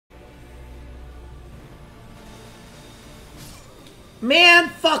Man,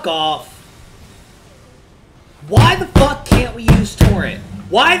 fuck off. Why the fuck can't we use Torrent?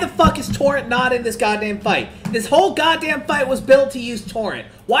 Why the fuck is Torrent not in this goddamn fight? This whole goddamn fight was built to use Torrent.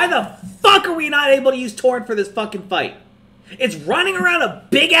 Why the fuck are we not able to use Torrent for this fucking fight? It's running around a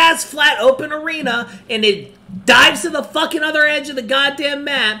big-ass flat open arena, and it dives to the fucking other edge of the goddamn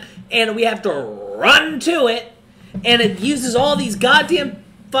map, and we have to run to it, and it uses all these goddamn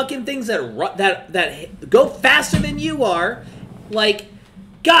fucking things that go faster than you are. Like,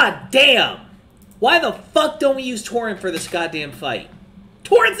 goddamn. Why the fuck don't we use Torrent for this goddamn fight?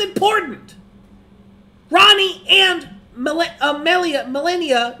 Torrent's important! Ronnie and Millennia,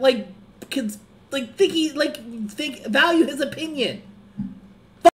 value his opinion.